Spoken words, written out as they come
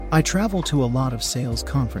I travel to a lot of sales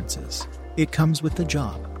conferences. It comes with the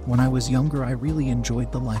job. When I was younger, I really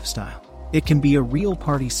enjoyed the lifestyle. It can be a real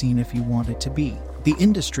party scene if you want it to be. The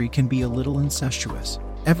industry can be a little incestuous.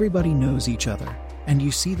 Everybody knows each other, and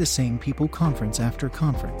you see the same people conference after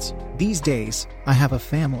conference. These days, I have a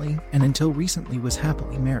family and until recently was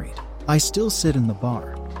happily married. I still sit in the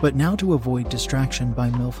bar, but now to avoid distraction by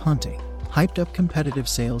MILF hunting, hyped up competitive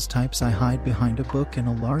sales types, I hide behind a book and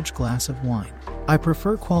a large glass of wine. I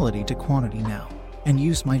prefer quality to quantity now, and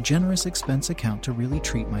use my generous expense account to really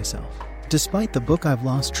treat myself. Despite the book, I've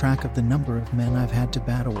lost track of the number of men I've had to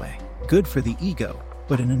bat away. Good for the ego,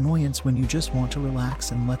 but an annoyance when you just want to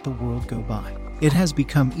relax and let the world go by. It has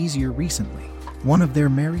become easier recently. One of their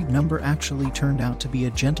married number actually turned out to be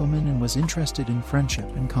a gentleman and was interested in friendship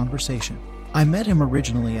and conversation. I met him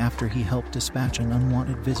originally after he helped dispatch an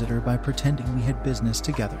unwanted visitor by pretending we had business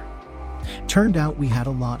together. Turned out we had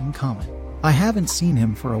a lot in common. I haven't seen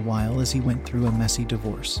him for a while as he went through a messy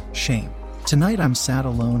divorce. Shame. Tonight I'm sat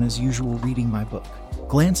alone as usual reading my book,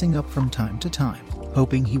 glancing up from time to time,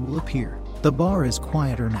 hoping he will appear. The bar is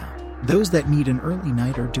quieter now. Those that need an early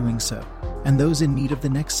night are doing so, and those in need of the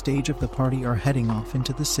next stage of the party are heading off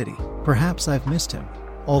into the city. Perhaps I've missed him,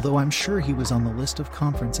 although I'm sure he was on the list of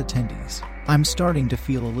conference attendees. I'm starting to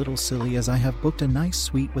feel a little silly as I have booked a nice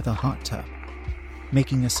suite with a hot tub.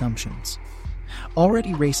 Making assumptions.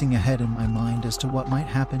 Already racing ahead in my mind as to what might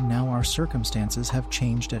happen now our circumstances have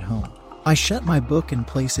changed at home. I shut my book and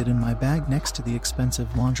place it in my bag next to the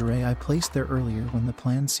expensive lingerie I placed there earlier when the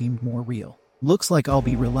plan seemed more real. Looks like I'll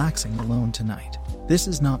be relaxing alone tonight. This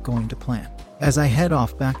is not going to plan. As I head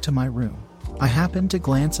off back to my room, I happen to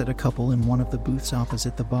glance at a couple in one of the booths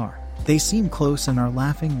opposite the bar. They seem close and are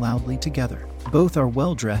laughing loudly together. Both are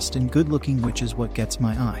well-dressed and good-looking, which is what gets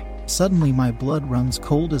my eye. Suddenly my blood runs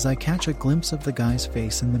cold as I catch a glimpse of the guy's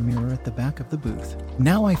face in the mirror at the back of the booth.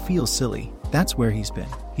 Now I feel silly. That's where he's been.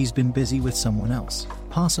 He's been busy with someone else.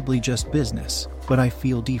 Possibly just business, but I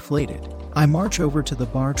feel deflated. I march over to the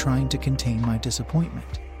bar trying to contain my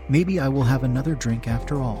disappointment. Maybe I will have another drink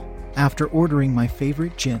after all. After ordering my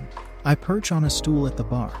favorite gin, I perch on a stool at the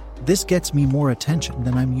bar. This gets me more attention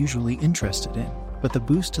than I'm usually interested in, but the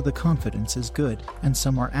boost to the confidence is good, and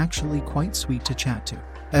some are actually quite sweet to chat to.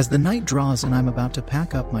 As the night draws and I'm about to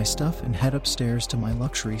pack up my stuff and head upstairs to my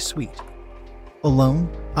luxury suite. Alone,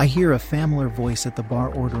 I hear a familiar voice at the bar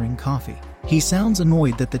ordering coffee. He sounds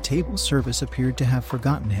annoyed that the table service appeared to have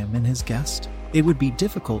forgotten him and his guest. It would be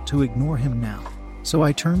difficult to ignore him now, so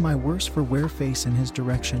I turn my worse-for-wear face in his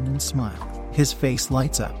direction and smile. His face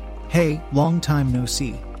lights up. Hey, long time no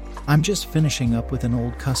see. I'm just finishing up with an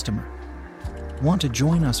old customer. Want to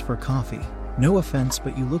join us for coffee? No offense,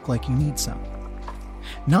 but you look like you need some.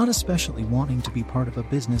 Not especially wanting to be part of a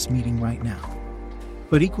business meeting right now,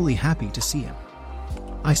 but equally happy to see him.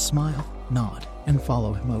 I smile, nod, and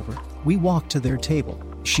follow him over. We walk to their table.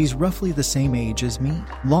 She's roughly the same age as me,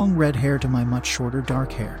 long red hair to my much shorter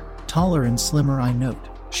dark hair. Taller and slimmer, I note.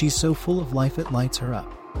 She's so full of life it lights her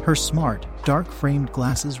up. Her smart, dark-framed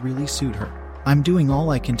glasses really suit her. I'm doing all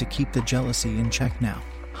I can to keep the jealousy in check now.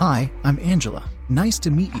 Hi, I'm Angela. Nice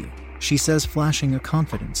to meet you, she says, flashing a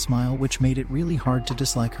confident smile which made it really hard to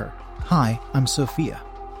dislike her. Hi, I'm Sophia.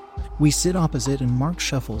 We sit opposite and Mark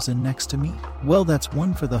shuffles in next to me. Well, that's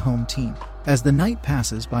one for the home team. As the night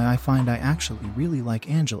passes by, I find I actually really like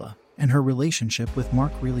Angela, and her relationship with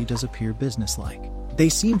Mark really does appear businesslike. They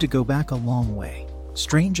seem to go back a long way.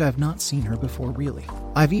 Strange, I've not seen her before really.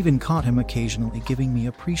 I've even caught him occasionally giving me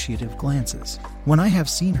appreciative glances when I have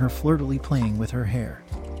seen her flirtily playing with her hair.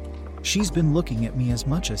 She's been looking at me as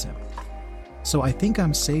much as him, so I think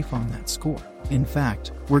I'm safe on that score. In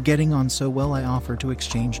fact, we're getting on so well I offer to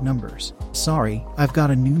exchange numbers. Sorry, I've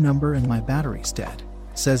got a new number and my battery's dead,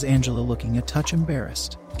 says Angela, looking a touch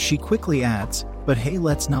embarrassed. She quickly adds, but hey,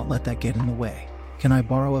 let's not let that get in the way. Can I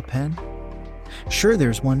borrow a pen? Sure,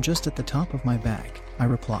 there's one just at the top of my bag, I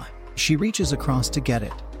reply. She reaches across to get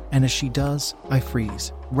it, and as she does, I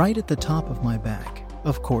freeze. Right at the top of my bag,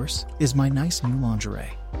 of course, is my nice new lingerie,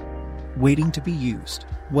 waiting to be used.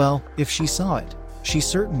 Well, if she saw it, she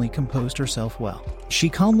certainly composed herself well. She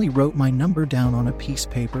calmly wrote my number down on a piece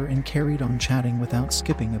of paper and carried on chatting without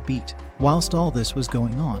skipping a beat. Whilst all this was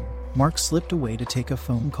going on, Mark slipped away to take a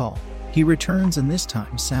phone call. He returns and this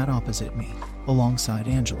time sat opposite me, alongside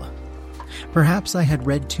Angela. Perhaps I had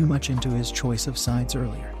read too much into his choice of sides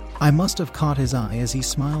earlier. I must have caught his eye as he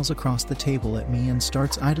smiles across the table at me and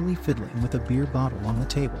starts idly fiddling with a beer bottle on the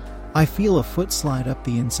table. I feel a foot slide up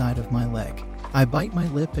the inside of my leg. I bite my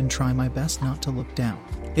lip and try my best not to look down.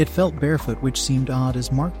 It felt barefoot, which seemed odd as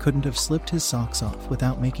Mark couldn't have slipped his socks off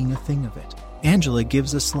without making a thing of it. Angela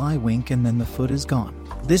gives a sly wink and then the foot is gone.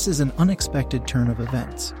 This is an unexpected turn of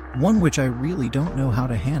events, one which I really don't know how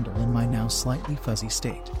to handle in my now slightly fuzzy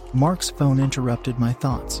state. Mark's phone interrupted my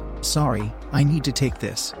thoughts. "Sorry, I need to take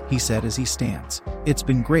this," he said as he stands. "It's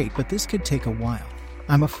been great, but this could take a while.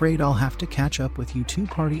 I'm afraid I'll have to catch up with you two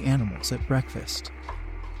party animals at breakfast."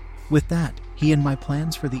 With that, he and my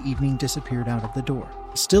plans for the evening disappeared out of the door.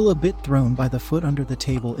 Still a bit thrown by the foot under the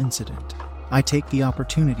table incident, I take the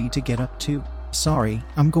opportunity to get up too. "Sorry,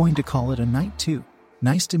 I'm going to call it a night too.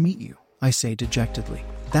 Nice to meet you," I say dejectedly.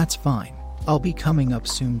 "That's fine. I'll be coming up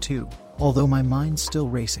soon too, although my mind's still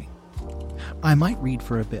racing. I might read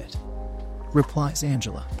for a bit," replies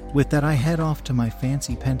Angela. With that, I head off to my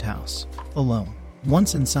fancy penthouse, alone.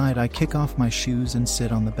 Once inside, I kick off my shoes and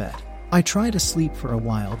sit on the bed. I try to sleep for a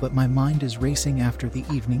while, but my mind is racing after the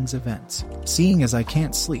evening's events. Seeing as I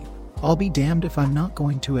can't sleep, I'll be damned if I'm not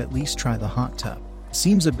going to at least try the hot tub.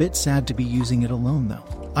 Seems a bit sad to be using it alone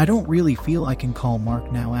though. I don't really feel I can call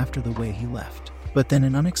Mark now after the way he left. But then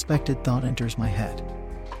an unexpected thought enters my head.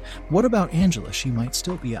 What about Angela? She might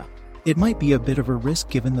still be up. It might be a bit of a risk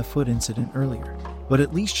given the foot incident earlier, but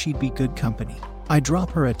at least she'd be good company. I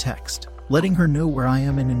drop her a text, letting her know where I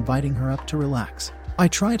am and inviting her up to relax. I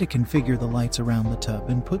try to configure the lights around the tub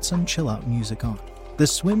and put some chill-out music on. The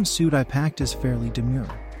swimsuit I packed is fairly demure,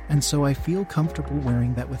 and so I feel comfortable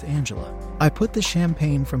wearing that with Angela. I put the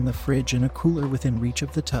champagne from the fridge in a cooler within reach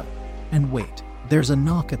of the tub, and wait. There's a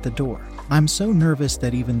knock at the door. I'm so nervous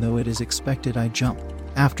that even though it is expected, I jump.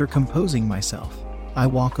 After composing myself, I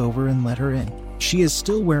walk over and let her in. She is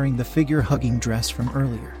still wearing the figure-hugging dress from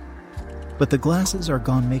earlier, but the glasses are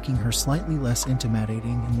gone, making her slightly less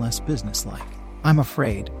intimidating and less businesslike. "I'm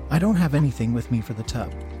afraid I don't have anything with me for the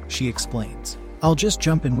tub," she explains. "I'll just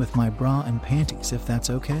jump in with my bra and panties if that's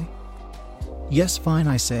okay." "Yes, fine,"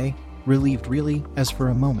 I say, relieved really, as for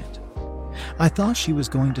a moment I thought she was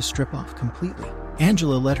going to strip off completely.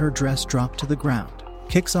 Angela let her dress drop to the ground,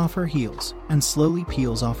 kicks off her heels, and slowly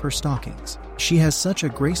peels off her stockings. She has such a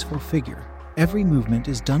graceful figure. Every movement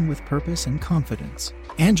is done with purpose and confidence.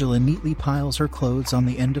 Angela neatly piles her clothes on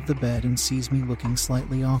the end of the bed and sees me looking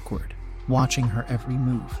slightly awkward, watching her every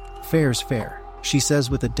move. "Fair's fair," she says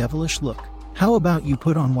with a devilish look. "How about you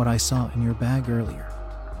put on what I saw in your bag earlier?"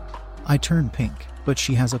 I turn pink, but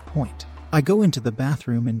she has a point. I go into the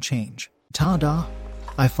bathroom and change. "Ta-da,"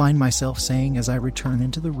 I find myself saying as I return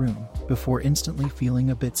into the room, before instantly feeling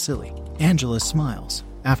a bit silly. Angela smiles.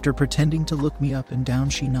 After pretending to look me up and down,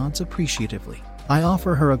 she nods appreciatively. I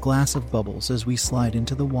offer her a glass of bubbles as we slide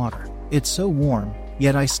into the water. It's so warm,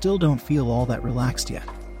 yet I still don't feel all that relaxed yet.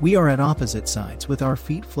 We are at opposite sides with our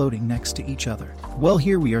feet floating next to each other. "Well,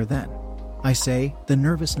 here we are then," I say, the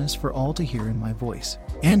nervousness for all to hear in my voice.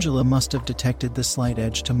 Angela must have detected the slight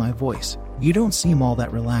edge to my voice. "You don't seem all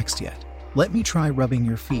that relaxed yet. Let me try rubbing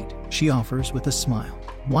your feet," she offers with a smile.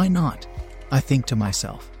 "Why not?" I think to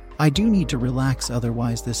myself. I do need to relax,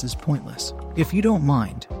 otherwise this is pointless. "If you don't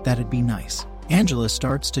mind, that'd be nice." Angela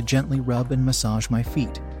starts to gently rub and massage my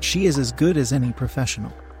feet. She is as good as any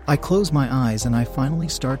professional. I close my eyes and I finally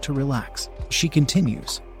start to relax. She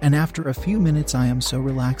continues, and after a few minutes I am so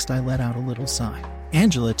relaxed I let out a little sigh.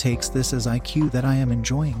 Angela takes this as I cue that I am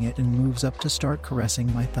enjoying it and moves up to start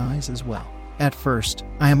caressing my thighs as well. At first,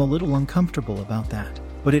 I am a little uncomfortable about that,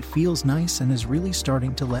 but it feels nice and is really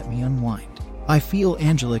starting to let me unwind. I feel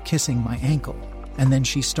Angela kissing my ankle, and then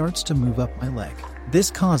she starts to move up my leg.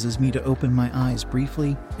 This causes me to open my eyes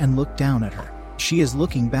briefly and look down at her. She is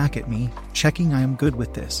looking back at me, checking I am good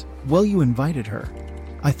with this. "Well, you invited her,"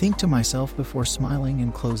 I think to myself before smiling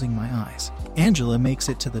and closing my eyes. Angela makes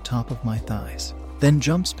it to the top of my thighs, then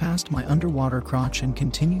jumps past my underwater crotch and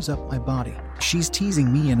continues up my body. She's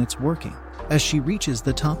teasing me and it's working. As she reaches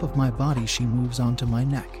the top of my body, she moves onto my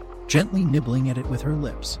neck, gently nibbling at it with her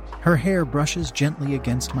lips. Her hair brushes gently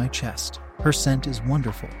against my chest. Her scent is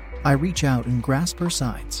wonderful. I reach out and grasp her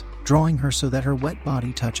sides, drawing her so that her wet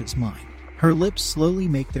body touches mine. Her lips slowly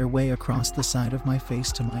make their way across the side of my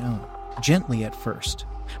face to my own, gently at first,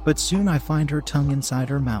 but soon I find her tongue inside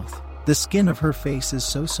her mouth. The skin of her face is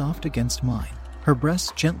so soft against mine. Her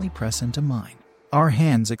breasts gently press into mine. Our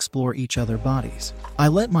hands explore each other's bodies. I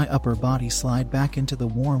let my upper body slide back into the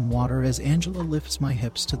warm water as Angela lifts my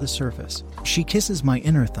hips to the surface. She kisses my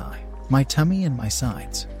inner thigh, my tummy and my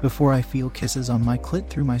sides, before I feel kisses on my clit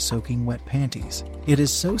through my soaking wet panties. It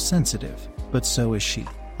is so sensitive, but so is she.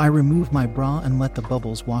 I remove my bra and let the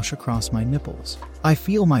bubbles wash across my nipples. I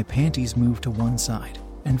feel my panties move to one side,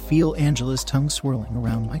 and feel Angela's tongue swirling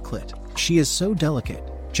around my clit. She is so delicate,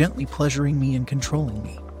 gently pleasuring me and controlling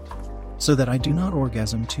me, so that I do not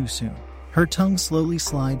orgasm too soon. Her tongue slowly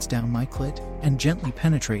slides down my clit and gently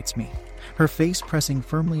penetrates me. her face pressing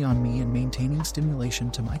firmly on me and maintaining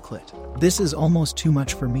stimulation to my clit. This is almost too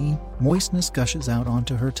much for me. Moistness gushes out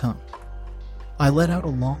onto her tongue. I let out a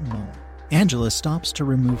long moan. Angela stops to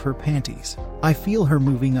remove her panties. I feel her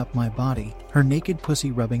moving up my body, her naked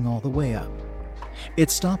pussy rubbing all the way up. It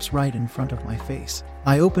stops right in front of my face.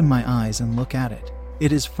 I open my eyes and look at it.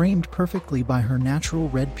 It is framed perfectly by her natural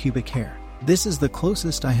red pubic hair. This is the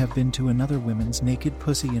closest I have been to another woman's naked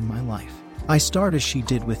pussy in my life. I start as she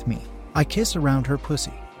did with me. I kiss around her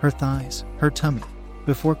pussy, her thighs, her tummy,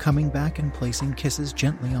 before coming back and placing kisses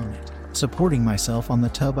gently on it. Supporting myself on the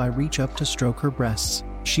tub, I reach up to stroke her breasts.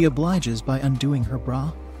 She obliges by undoing her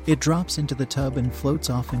bra. It drops into the tub and floats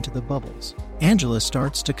off into the bubbles. Angela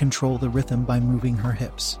starts to control the rhythm by moving her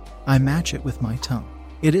hips. I match it with my tongue.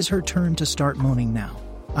 It is her turn to start moaning now.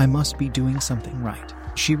 I must be doing something right.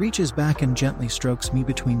 She reaches back and gently strokes me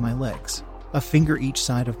between my legs, a finger each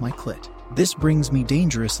side of my clit. This brings me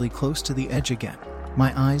dangerously close to the edge again.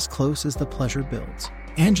 My eyes close as the pleasure builds.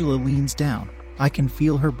 Angela leans down. I can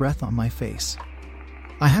feel her breath on my face.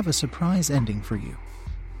 I have a surprise ending for you.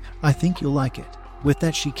 I think you'll like it. With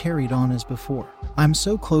that, she carried on as before. I'm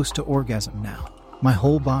so close to orgasm now. My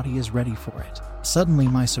whole body is ready for it. Suddenly,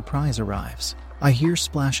 my surprise arrives. I hear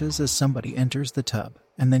splashes as somebody enters the tub,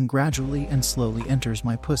 and then gradually and slowly enters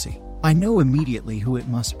my pussy. I know immediately who it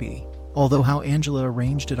must be, although how Angela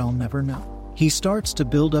arranged it I'll never know. He starts to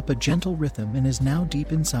build up a gentle rhythm and is now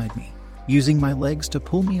deep inside me, using my legs to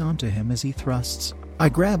pull me onto him as he thrusts. I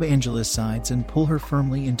grab Angela's sides and pull her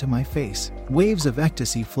firmly into my face. Waves of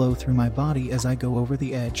ecstasy flow through my body as I go over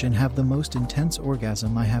the edge and have the most intense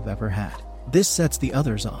orgasm I have ever had. This sets the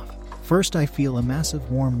others off. First, I feel a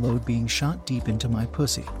massive warm load being shot deep into my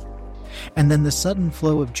pussy, and then the sudden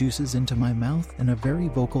flow of juices into my mouth and a very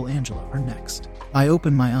vocal Angela are next. I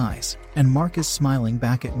open my eyes, and Mark is smiling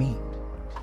back at me.